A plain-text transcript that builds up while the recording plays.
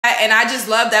And I just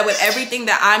love that with everything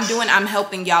that I'm doing, I'm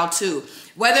helping y'all too.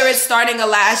 Whether it's starting a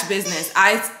lash business,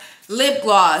 lip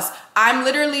gloss, I'm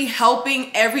literally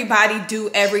helping everybody do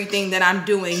everything that I'm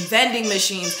doing. Vending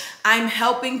machines, I'm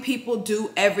helping people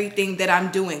do everything that I'm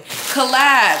doing.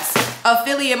 Collabs,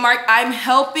 affiliate mark, I'm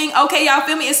helping. Okay, y'all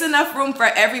feel me? It's enough room for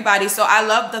everybody. So I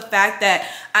love the fact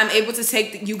that I'm able to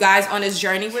take you guys on this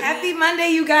journey with me. Happy Monday,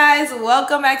 you guys.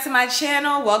 Welcome back to my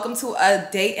channel. Welcome to a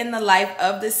day in the life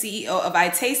of the CEO of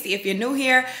iyetasti. If you're new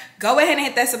here, go ahead and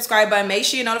hit that subscribe button. Make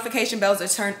sure your notification bells are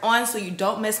turned on so you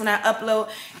don't miss when I upload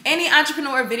any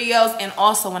entrepreneur videos and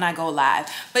also when I go live.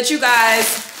 But you guys,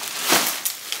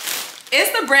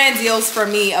 it's the brand deals for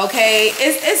me, okay?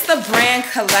 It's the brand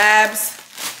collabs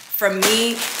for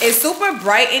me. It's super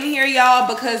bright in here, y'all,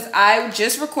 because I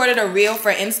just recorded a reel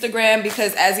for Instagram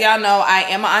because, as y'all know, I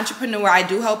am an entrepreneur. I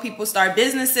do help people start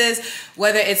businesses,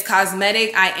 whether it's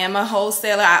cosmetic. I am a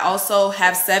wholesaler. I also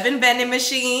have 7 vending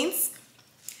machines.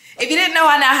 If you didn't know,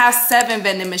 I now have 7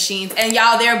 vending machines, and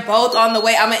y'all, they're both on the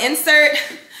way. I'm gonna insert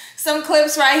some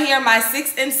clips right here. My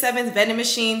 6th and 7th vending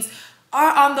machines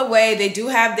are on the way. They do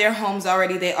have their homes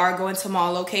already. They are going to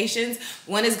mall locations.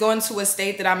 One is going to a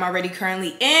state that I'm already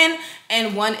currently in,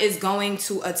 and one is going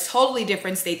to a totally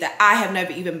different state that I have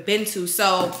never even been to.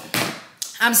 So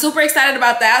I'm super excited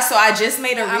about that. So I just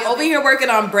made a reel. I'm over here working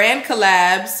on brand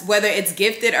collabs, whether it's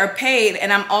gifted or paid,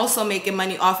 and I'm also making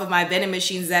money off of my vending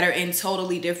machines that are in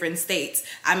totally different states.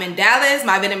 I'm in Dallas,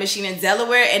 my vending machine in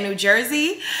Delaware and New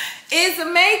Jersey is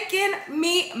making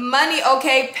me money,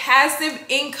 okay? Passive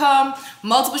income,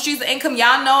 multiple streams of income.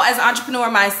 Y'all know, as an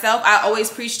entrepreneur myself, I always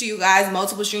preach to you guys,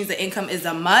 multiple streams of income is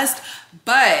a must,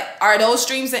 but are those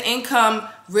streams of income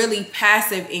really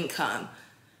passive income?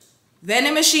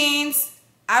 Vending machines,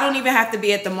 I don't even have to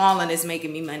be at the mall and it's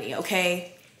making me money,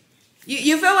 okay?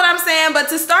 You feel what I'm saying? But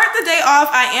to start the day off,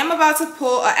 I am about to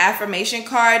pull an affirmation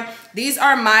card. These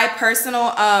are my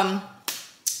personal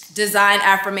design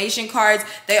affirmation cards.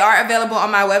 They are available on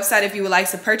my website if you would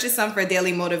like to purchase some for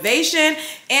daily motivation,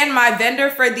 and my vendor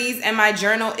for these and my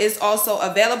journal is also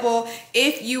available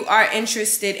if you are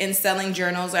interested in selling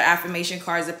journals or affirmation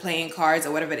cards or playing cards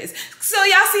or whatever it is. So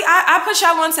y'all see, I put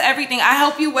y'all onto everything. I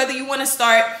help you whether you want to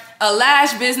start a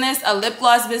lash business, a lip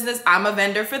gloss business, I'm a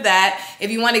vendor for that.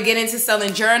 If you want to get into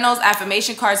selling journals,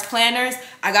 affirmation cards, planners,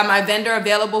 I got my vendor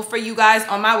available for you guys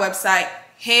on my website.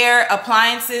 Hair,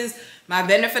 appliances, my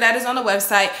vendor for that is on the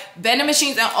website. Vending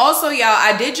machines, and also y'all,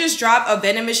 I did just drop a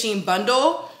vending machine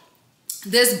bundle.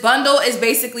 This bundle is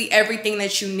basically everything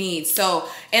that you need. So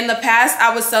in the past,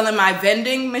 I was selling my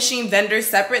vending machine vendor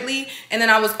separately, and then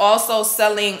I was also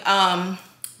selling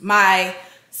my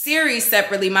series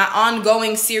separately, my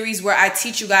ongoing series where I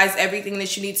teach you guys everything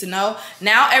that you need to know.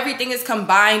 Now everything is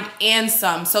combined and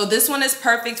some. So this one is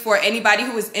perfect for anybody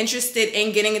who is interested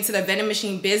in getting into the vending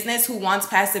machine business, who wants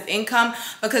passive income,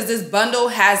 because this bundle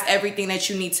has everything that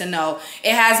you need to know.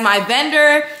 It has my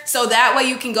vendor, so that way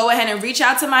you can go ahead and reach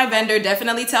out to my vendor.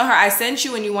 Definitely tell her I sent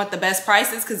you and you want the best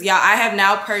prices, because y'all, I have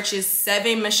now purchased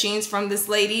 7 machines from this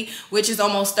lady, which is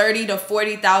almost $30,000 to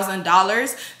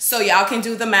 $40,000. So y'all can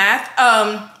do the math.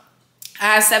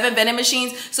 I have 7 vending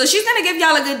machines. So she's gonna give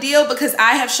y'all a good deal because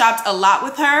I have shopped a lot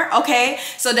with her, okay?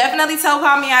 So definitely tell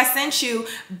Palmy I sent you.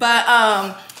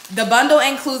 But the bundle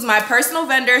includes my personal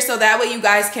vendor, so that way you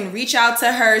guys can reach out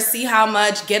to her, see how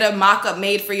much, get a mock-up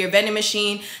made for your vending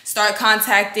machine, start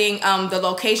contacting the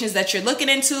locations that you're looking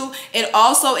into. It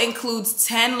also includes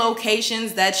 10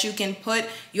 locations that you can put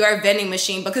your vending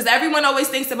machine, because everyone always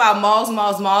thinks about malls,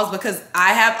 because I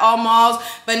have all malls,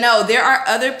 but no, there are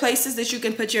other places that you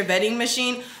can put your vending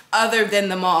machine other than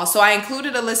the mall. So I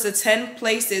included a list of 10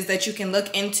 places that you can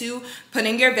look into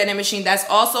putting your vending machine. That's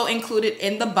also included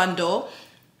in the bundle.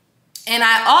 And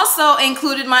I also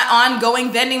included my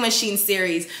ongoing vending machine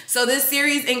series. So this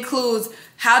series includes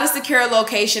how to secure a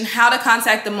location, how to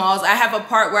contact the malls. I have a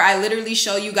part where I literally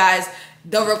show you guys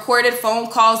the recorded phone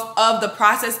calls of the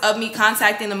process of me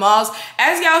contacting the malls.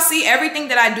 As y'all see, everything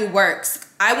that I do works.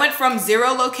 I went from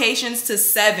 0 locations to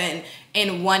 7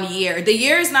 in 1 year. The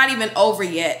year is not even over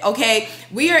yet, okay?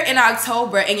 We are in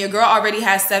October and your girl already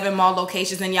has 7 mall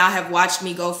locations, and y'all have watched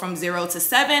me go from 0 to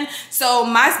 7. So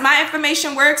my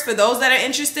information works. For those that are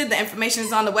interested, the information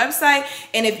is on the website.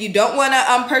 And if you don't want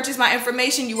to purchase my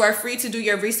information, you are free to do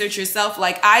your research yourself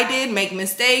like I did, make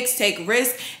mistakes, take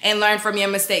risks, and learn from your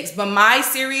mistakes. But my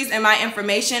series and my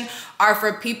information are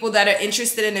for people that are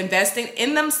interested in investing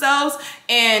in themselves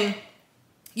and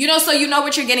You know, so you know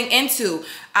what you're getting into.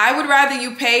 I would rather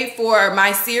you pay for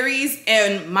my series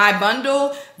and my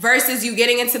bundle versus you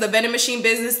getting into the vending machine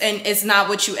business and it's not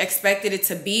what you expected it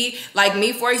to be. Like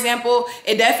me, for example,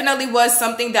 it definitely was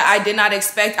something that I did not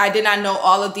expect. I did not know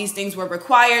all of these things were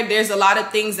required. There's a lot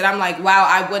of things that I'm like, wow,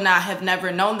 I would not have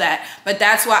never known that. But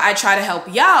that's why I try to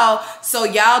help y'all so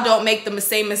y'all don't make the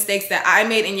same mistakes that I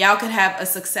made and y'all can have a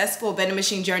successful vending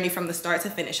machine journey from the start to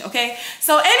finish, okay?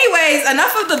 So anyways,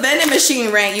 enough of the vending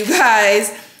machine rant, you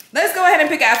guys. Let's go ahead and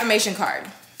pick an affirmation card.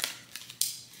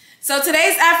 So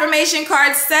today's affirmation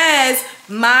card says,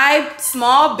 my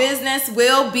small business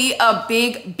will be a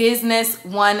big business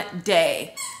one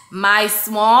day. My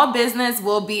small business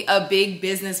will be a big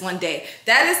business one day.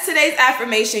 That is today's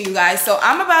affirmation, you guys. So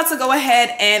I'm about to go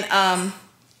ahead and,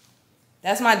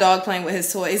 that's my dog playing with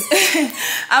his toys.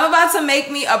 I'm about to make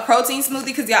me a protein smoothie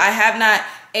because, y'all, I have not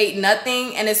ate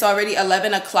nothing and it's already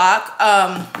 11 o'clock.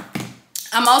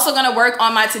 I'm also going to work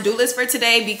on my to-do list for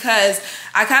today because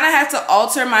I kind of have to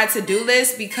alter my to-do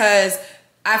list because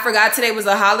I forgot today was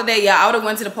a holiday. Yeah, I would have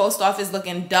went to the post office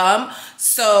looking dumb.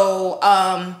 So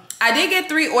I did get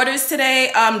 3 orders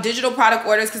today, digital product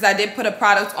orders, because I did put a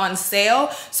product on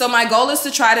sale. So my goal is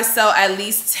to try to sell at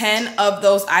least 10 of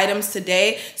those items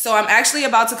today. So I'm actually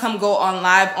about to go on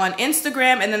live on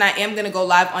Instagram, and then I am going to go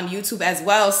live on YouTube as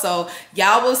well. So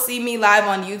y'all will see me live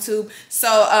on YouTube.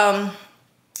 So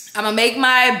I'm gonna make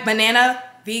my banana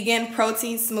vegan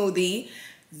protein smoothie.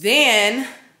 Then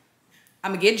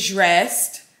I'm gonna get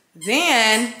dressed.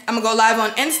 Then I'm gonna go live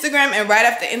on Instagram, and right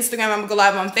after Instagram, I'm gonna go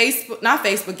live on Facebook, not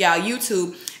Facebook, y'all,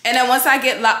 YouTube. And then once I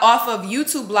get off of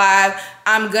YouTube live,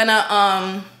 I'm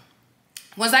gonna,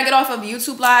 once I get off of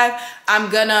YouTube live, I'm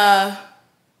gonna,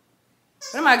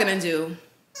 what am I gonna do?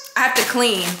 I have to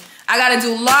clean. I gotta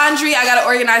do laundry. I gotta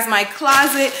organize my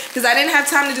closet because I didn't have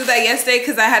time to do that yesterday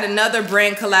because I had another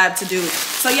brand collab to do.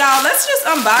 So y'all, let's just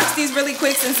unbox these really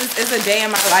quick since this is a day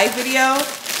in my life video.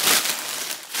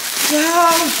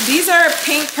 Yo, these are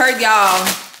pink purse, y'all.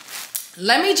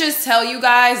 Let me just tell you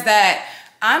guys that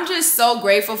I'm just so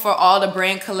grateful for all the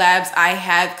brand collabs I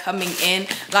have coming in.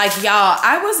 Like, y'all,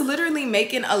 I was literally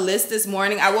making a list this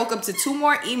morning. I woke up to 2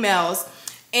 more emails.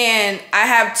 And I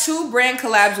have 2 brand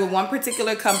collabs with one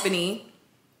particular company.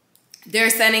 They're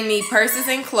sending me purses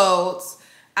and clothes.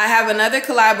 I have another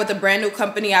collab with a brand new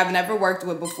company I've never worked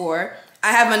with before.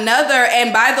 I have another,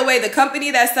 and by the way, the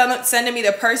company that's sending me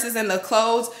the purses and the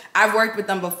clothes, I've worked with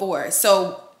them before.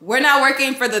 So we're not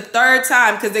working for the 3rd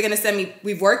time because they're going to send me,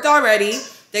 we've worked already.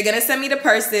 They're going to send me the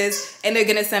purses and they're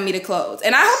going to send me the clothes.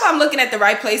 And I hope I'm looking at the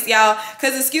right place, y'all.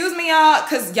 Because excuse me, y'all.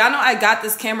 Because y'all know I got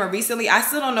this camera recently. I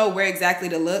still don't know where exactly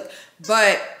to look.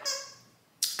 But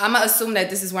I'm going to assume that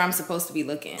this is where I'm supposed to be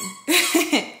looking.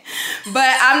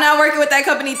 But I'm not working with that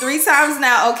company 3 times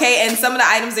now, okay? And some of the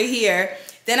items are here.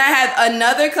 Then I have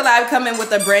another collab coming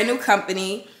with a brand new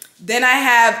company. Then I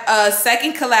have a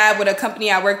second collab with a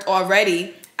company I worked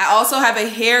already. I also have a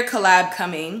hair collab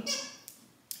coming.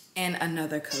 And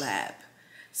another collab.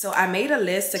 So I made a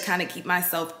list to kind of keep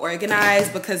myself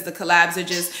organized because the collabs are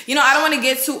just, you know, I don't want to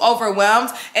get too overwhelmed.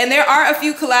 And there are a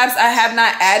few collabs I have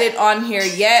not added on here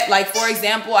yet. Like, for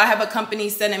example, I have a company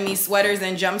sending me sweaters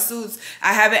and jumpsuits.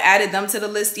 I haven't added them to the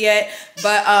list yet.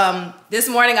 But this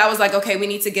morning I was like, okay, we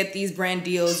need to get these brand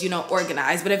deals, you know,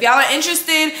 organized. But if y'all are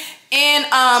interested in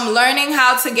learning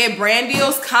how to get brand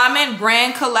deals, comment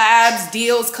brand collabs,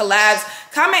 deals, collabs.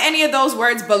 Comment any of those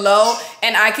words below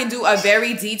and I can do a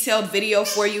very detailed video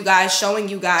for you guys showing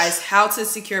you guys how to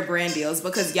secure brand deals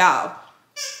because y'all,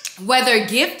 whether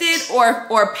gifted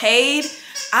or paid,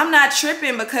 I'm not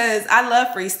tripping because I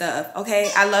love free stuff,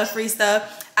 okay? I love free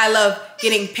stuff. I love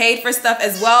getting paid for stuff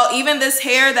as well. Even this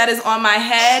hair that is on my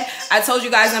head, I told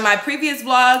you guys in my previous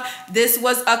vlog, this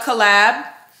was a collab.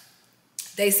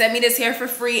 They sent me this hair for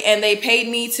free and they paid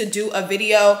me to do a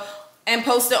video and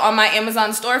post it on my Amazon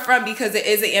storefront because it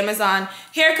is an Amazon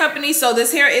hair company. So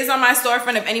this hair is on my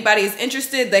storefront if anybody is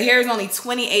interested. The hair is only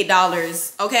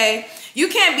 $28, okay? You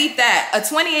can't beat that. A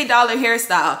 $28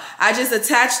 hairstyle. I just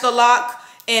attach the lock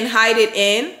and hide it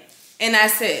in, and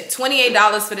that's it.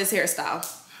 $28 for this hairstyle.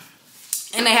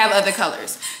 And they have other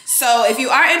colors. So if you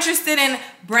are interested in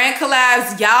brand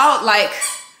collabs, y'all, like,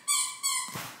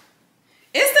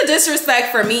 it's the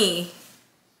disrespect for me.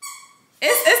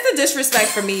 It's the disrespect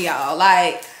for me, y'all.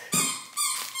 Like,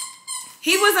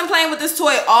 he wasn't playing with this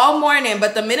toy all morning,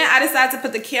 but the minute I decided to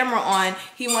put the camera on,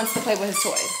 he wants to play with his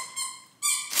toy.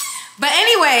 But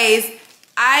anyways,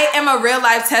 I am a real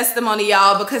life testimony,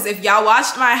 y'all, because if y'all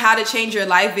watched my How to Change Your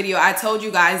Life video, I told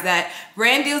you guys that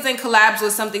brand deals and collabs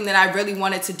was something that I really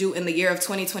wanted to do in the year of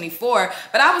 2024.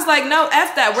 But I was like, no,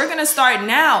 F that. We're going to start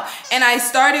now. And I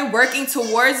started working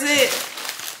towards it.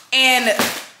 And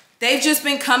they've just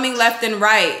been coming left and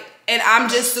right. And I'm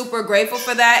just super grateful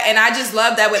for that. And I just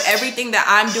love that with everything that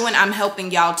I'm doing, I'm helping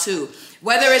y'all too.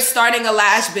 Whether it's starting a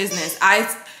lash business,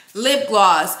 lip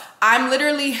gloss, I'm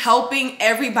literally helping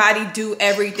everybody do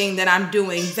everything that I'm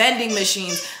doing. Vending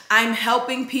machines, I'm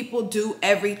helping people do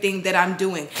everything that I'm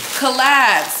doing.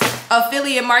 Collabs,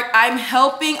 affiliate mark, I'm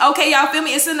helping. Okay, y'all feel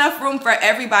me? It's enough room for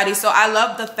everybody. So I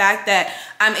love the fact that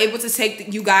I'm able to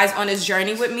take you guys on this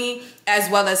journey with me as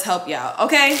well as help y'all,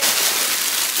 okay?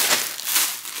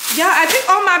 Yeah, I think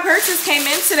all my purses came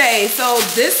in today. So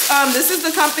this is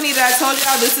the company that I told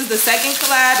y'all. This is the second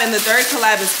collab and the third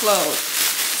collab is closed.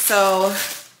 So,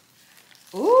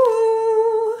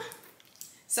 ooh.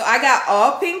 So I got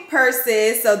all pink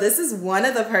purses. So this is one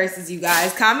of the purses, you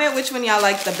guys. Comment which one y'all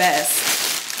like the best.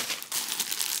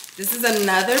 This is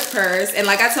another purse. And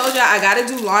like I told y'all, I got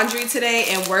to do laundry today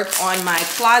and work on my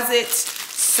closet.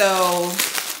 So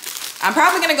I'm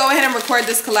probably going to go ahead and record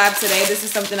this collab today. This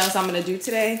is something else I'm going to do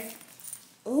today.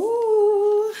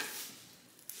 Ooh.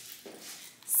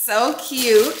 So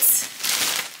cute.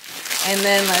 And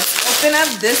then let's open up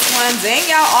this one. Dang,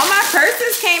 y'all, all my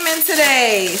purses came in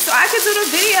today. So I could do the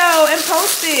video and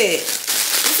post it.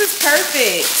 This is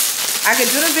perfect. I could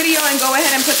do the video and go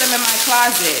ahead and put them in my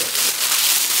closet.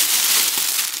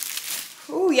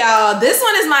 Ooh, y'all, this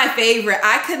one is my favorite.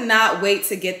 I could not wait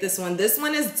to get this one. This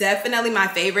one is definitely my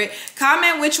favorite.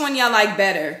 Comment which one y'all like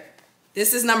better.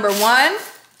 This is number 1.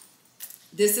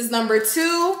 This is number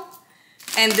 2.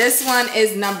 And this one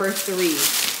is number 3.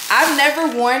 I've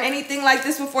never worn anything like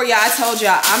this before. Yeah, I told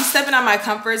y'all, I'm stepping out my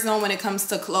comfort zone when it comes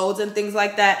to clothes and things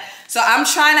like that. So I'm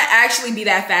trying to actually be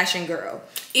that fashion girl.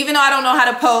 Even though I don't know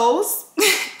how to pose.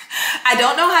 I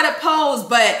don't know how to pose,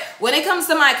 but when it comes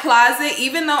to my closet,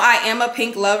 even though I am a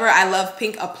pink lover, I love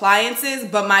pink appliances,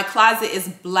 but my closet is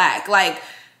black. Like,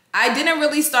 I didn't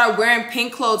really start wearing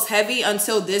pink clothes heavy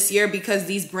until this year because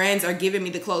these brands are giving me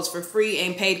the clothes for free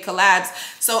and paid collabs.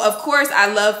 So of course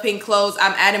I love pink clothes.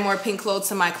 I'm adding more pink clothes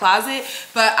to my closet,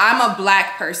 but I'm a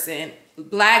black person.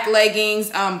 Black leggings,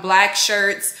 black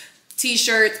shirts,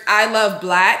 t-shirts. I love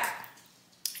black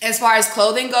as far as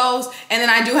clothing goes. And then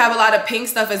I do have a lot of pink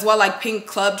stuff as well, like pink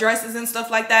club dresses and stuff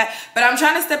like that. But I'm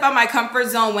trying to step out my comfort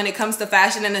zone when it comes to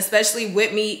fashion, and especially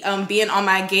with me being on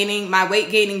my weight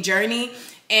gaining journey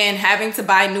and having to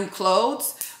buy new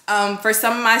clothes for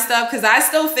some of my stuff, because I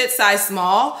still fit size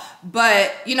small,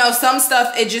 but you know, some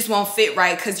stuff it just won't fit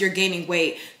right because you're gaining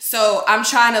weight. So I'm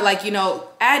trying to, like, you know,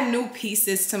 add new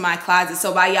pieces to my closet.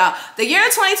 So by y'all, the year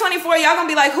 2024, y'all gonna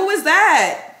be like, who is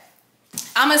that?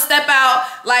 I'm gonna step out,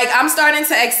 like I'm starting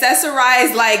to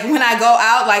accessorize. Like when I go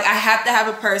out, like I have to have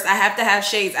a purse, I have to have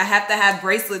shades, I have to have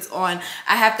bracelets on,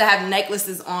 I have to have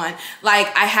necklaces on.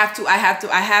 Like I have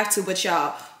to, but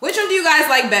y'all, which one do you guys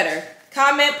like better?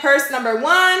 Comment purse number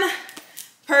 1,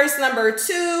 purse number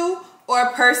 2,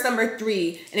 or purse number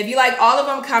 3. And if you like all of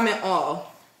them, comment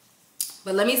all.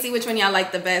 But let me see which one y'all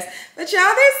like the best. But y'all,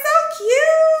 they're so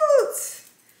cute.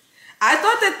 I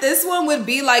thought that this one would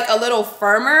be like a little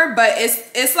firmer, but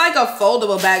it's like a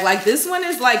foldable bag. Like this one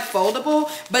is like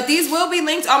foldable, but these will be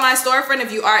linked on my storefront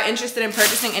if you are interested in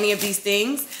purchasing any of these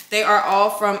things. They are all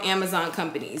from Amazon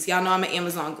companies. Y'all know I'm an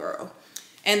Amazon girl.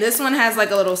 And this one has like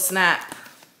a little snap.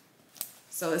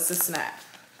 So it's a snap.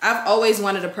 I've always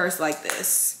wanted a purse like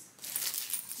this.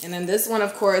 And then this one,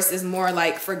 of course, is more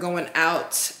like for going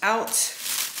out.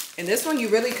 And this one, you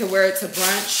really could wear it to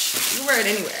brunch. You can wear it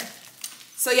anywhere.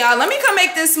 So y'all, let me come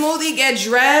make this smoothie, get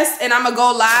dressed, and I'm gonna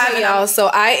go live. Y'all, so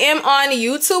I am on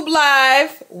YouTube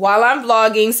live while I'm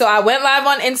vlogging. So I went live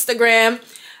on Instagram.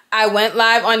 I went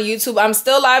live on YouTube. I'm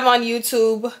still live on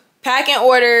YouTube, packing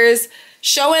orders,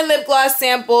 showing lip gloss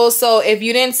samples. So if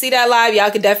you didn't see that live, y'all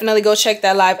could definitely go check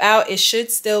that live out. It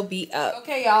should still be up.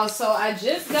 Okay, y'all, so I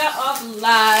just got off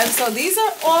live. So these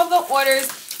are all the orders.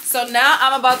 So now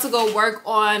I'm about to go work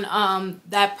on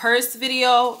that purse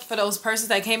video for those purses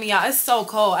that came in. Y'all, it's so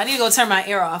cold. I need to go turn my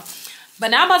air off.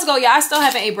 But now I'm about to go. Y'all, I still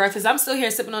haven't ate breakfast. I'm still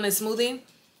here sipping on this smoothie.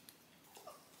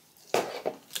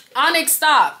 Onyx,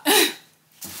 stop.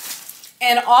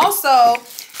 And also,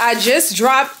 I just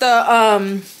dropped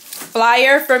the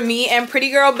flyer for me and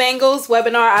Pretty Girl Bangles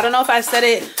webinar. I don't know if I said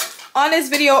it on this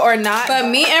video or not, but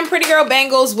me and Pretty Girl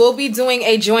Bangles will be doing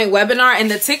a joint webinar,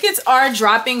 and the tickets are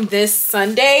dropping this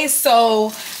Sunday.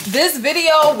 So this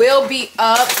video will be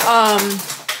up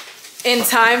in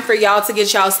time for y'all to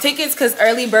get y'all's tickets, because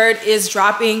early bird is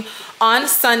dropping on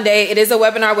Sunday. It is a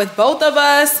webinar with both of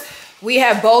us. We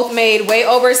have both made way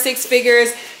over 6 figures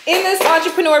in this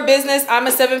entrepreneur business. I'm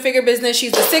a 7-figure business.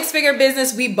 She's a 6-figure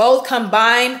business. We both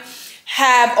combined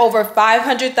have over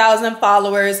 500,000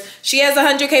 followers. She has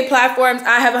 100K platforms.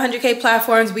 I have 100K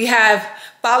platforms. We have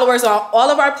followers on all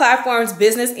of our platforms,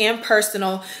 business and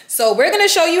personal. So we're going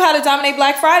to show you how to dominate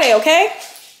Black Friday, okay?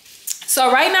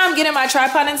 So right now I'm getting my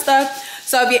tripod and stuff.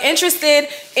 So if you're interested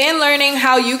in learning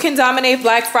how you can dominate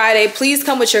Black Friday, please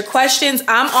come with your questions.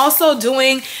 I'm also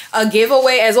doing a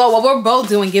giveaway as well. Well, we're both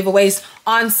doing giveaways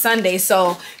on Sunday.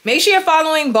 So make sure you're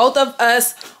following both of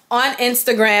us on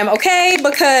Instagram, okay?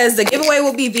 Because the giveaway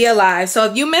will be via live. So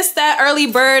if you missed that early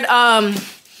bird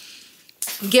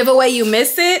giveaway, you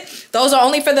missed it. Those are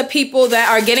only for the people that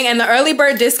are getting, and the early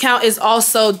bird discount is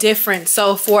also different.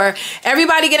 So for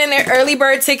everybody getting their early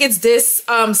bird tickets this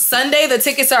Sunday, the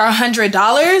tickets are $100.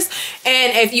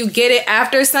 And if you get it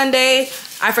after Sunday,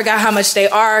 I forgot how much they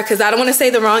are because I don't want to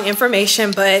say the wrong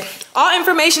information, but all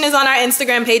information is on our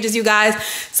Instagram pages, you guys.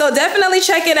 So definitely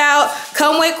check it out.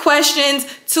 Come with questions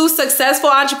to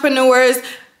successful entrepreneurs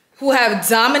who have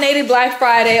dominated Black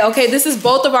Friday. Okay, this is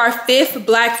both of our 5th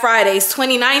Black Fridays,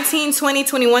 2019, 20,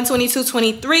 21, 22,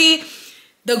 23.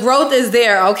 The growth is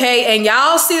there, okay? And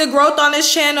y'all see the growth on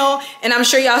this channel, and I'm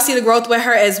sure y'all see the growth with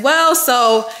her as well.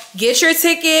 So get your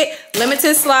ticket,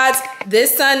 limited slots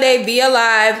this Sunday via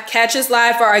live. Catch us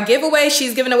live for our giveaway.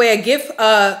 She's giving away a gift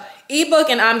ebook,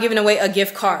 and I'm giving away a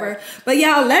gift card. But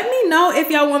y'all, let me know if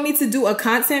y'all want me to do a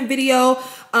content video.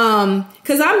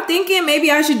 Cause I'm thinking maybe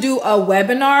I should do a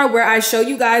webinar where I show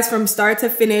you guys from start to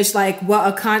finish, like what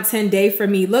a content day for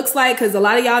me looks like. Cause a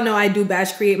lot of y'all know I do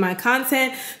batch create my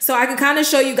content. So I can kind of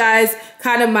show you guys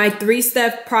kind of my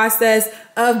 3-step process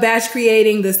of batch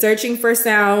creating, the searching for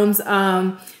sounds,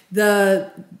 the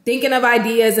thinking of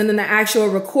ideas, and then the actual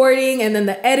recording, and then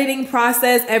the editing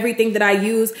process, everything that I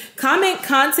use. Comment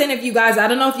content if you guys, I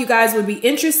don't know if you guys would be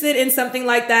interested in something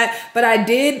like that, but I'm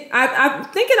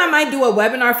thinking I might do a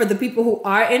webinar for the people who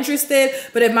are interested.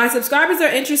 But if my subscribers are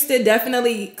interested,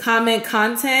 definitely comment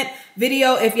content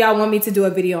video if y'all want me to do a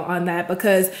video on that,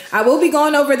 because I will be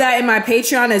going over that in my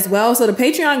Patreon as well. So the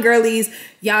Patreon girlies,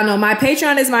 y'all know my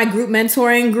Patreon is my group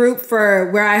mentoring group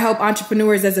for where I help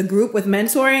entrepreneurs as a group with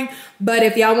mentoring. But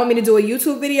if y'all want me to do a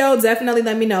YouTube video, definitely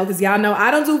let me know, because y'all know I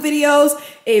don't do videos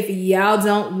if y'all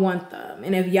don't want them.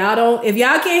 And if y'all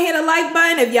can't hit a like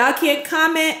button, if y'all can't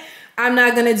comment, I'm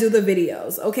not gonna do the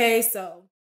videos, okay? So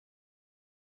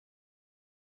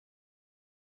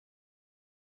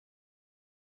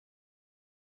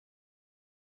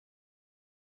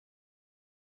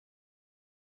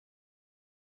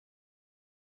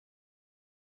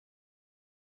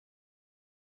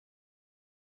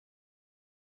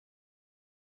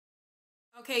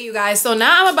okay, you guys, so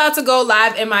now I'm about to go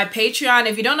live in my Patreon.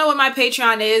 If you don't know what my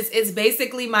Patreon is, it's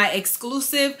basically my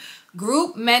exclusive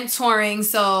group mentoring.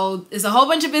 So there's a whole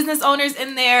bunch of business owners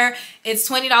in there. It's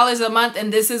 $20 a month,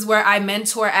 and this is where I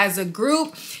mentor as a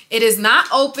group. It is not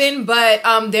open, but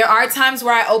there are times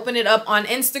where I open it up on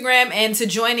Instagram, and to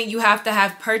join it, you have to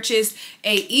have purchased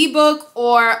a ebook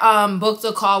or booked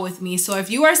a call with me. So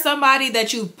if you are somebody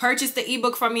that you purchased the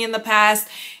ebook from me in the past,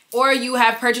 or you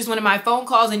have purchased one of my phone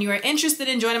calls and you are interested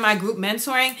in joining my group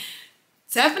mentoring,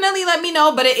 definitely let me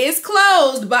know. But it is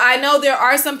closed. But I know there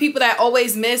are some people that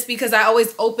always miss, because I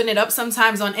always open it up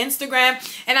sometimes on Instagram.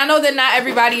 And I know that not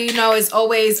everybody, you know, is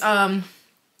always,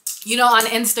 you know, on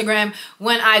Instagram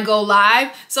when I go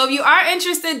live. So if you are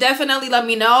interested, definitely let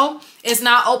me know. It's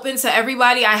not open to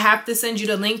everybody. I have to send you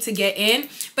the link to get in.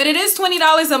 But it is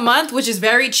 $20 a month, which is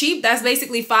very cheap. That's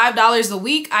basically $5 a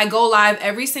week. I go live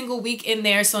every single week in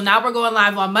there. So now we're going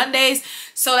live on Mondays.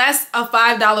 So that's a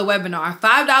 $5 webinar.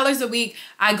 $5 a week.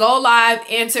 I go live,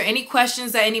 answer any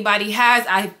questions that anybody has.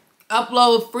 I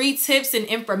upload free tips and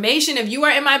information. If you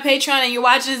are in my Patreon and you're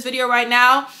watching this video right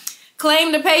now,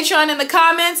 claim the Patreon in the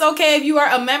comments, okay, if you are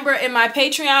a member in my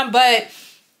Patreon. But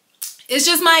it's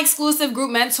just my exclusive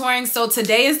group mentoring. So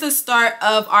today is the start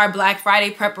of our Black Friday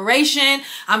preparation.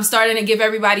 I'm starting to give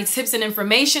everybody tips and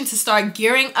information to start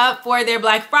gearing up for their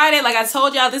Black Friday. Like I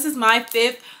told y'all, this is my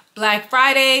 5th Black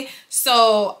Friday,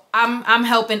 so I'm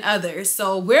helping others.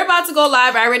 So we're about to go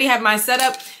live. I already have my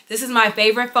setup. This is my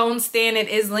favorite phone stand. It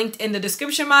is linked in the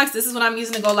description box. This is what I'm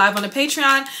using to go live on the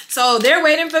Patreon. So they're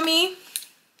waiting for me.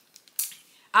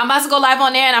 I'm about to go live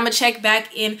on there, and I'm going to check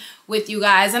back in with you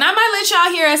guys. And I might let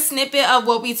y'all hear a snippet of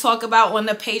what we talk about on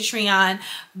the Patreon.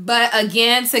 But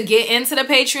again, to get into the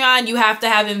Patreon, you have to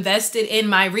have invested in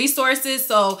my resources.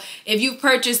 So if you've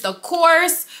purchased a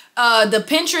course, the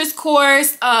Pinterest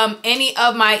course, any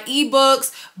of my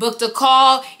ebooks, book to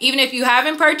call. Even if you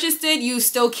haven't purchased it, you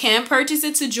still can purchase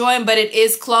it to join, but it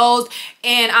is closed.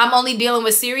 And I'm only dealing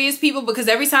with serious people because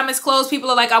every time it's closed, people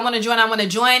are like, I want to join, I want to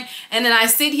join. And then I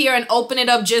sit here and open it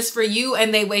up just for you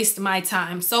and they waste my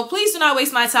time. So please do not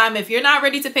waste my time. If you're not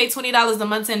ready to pay $20 a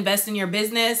month to invest in your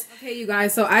business. Okay, you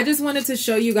guys, so I just wanted to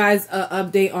show you guys an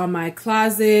update on my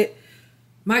closet.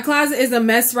 My closet is a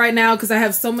mess right now because I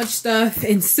have so much stuff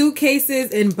in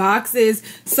suitcases and boxes.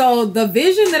 So the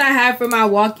vision that I have for my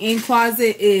walk-in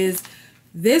closet is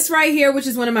this right here, which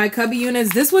is one of my cubby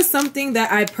units. This was something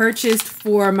that I purchased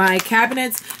for my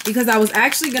cabinets because I was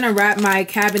actually going to wrap my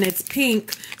cabinets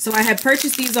pink. So I had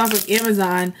purchased these off of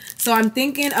Amazon. So I'm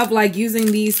thinking of like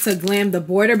using these to glam the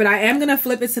border, but I am going to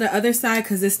flip it to the other side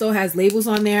because this still has labels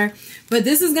on there. But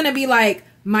this is going to be like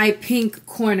my pink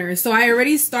corner. So I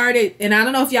already started, and I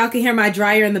don't know if y'all can hear my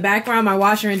dryer in the background, my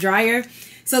washer and dryer.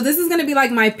 So this is going to be like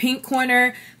my pink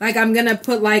corner. Like I'm going to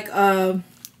put like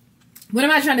what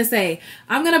am I trying to say?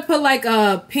 I'm going to put like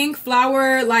a pink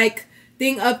flower like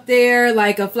thing up there,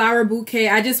 like a flower bouquet.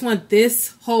 I just want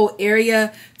this whole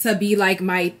area to be like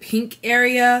my pink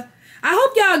area. I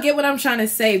hope y'all get what I'm trying to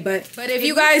say, but if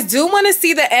you guys do want to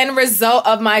see the end result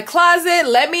of my closet,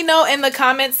 let me know in the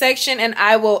comment section and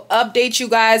I will update you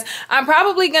guys. I'm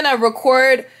probably going to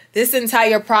record this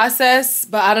entire process,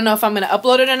 but I don't know if I'm going to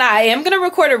upload it or not. I am going to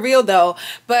record a reel though,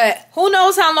 but who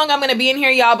knows how long I'm going to be in here,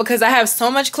 y'all, because I have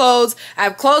so much clothes. I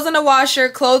have clothes in the washer,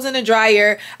 clothes in the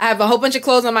dryer. I have a whole bunch of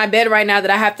clothes on my bed right now that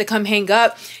I have to come hang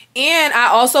up. And I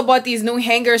also bought these new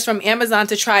hangers from Amazon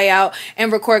to try out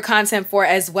and record content for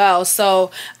as well.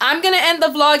 So I'm going to end the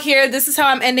vlog here. This is how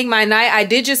I'm ending my night. I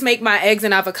did just make my eggs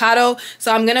and avocado.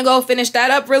 So I'm going to go finish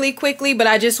that up really quickly. But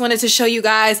I just wanted to show you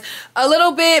guys a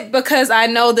little bit because I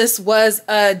know this was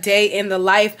a day in the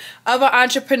life of an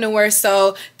entrepreneur.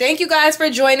 So thank you guys for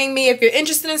joining me. If you're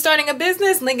interested in starting a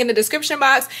business, link in the description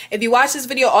box. If you watch this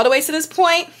video all the way to this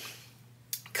point,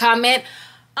 comment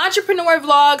entrepreneur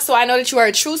vlog so I know that you are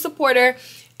a true supporter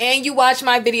and you watch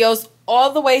my videos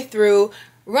all the way through.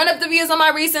 Run up the views on my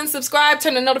recent, subscribe,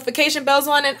 turn the notification bells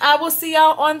on, and I will see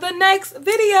y'all on the next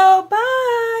video.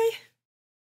 Bye.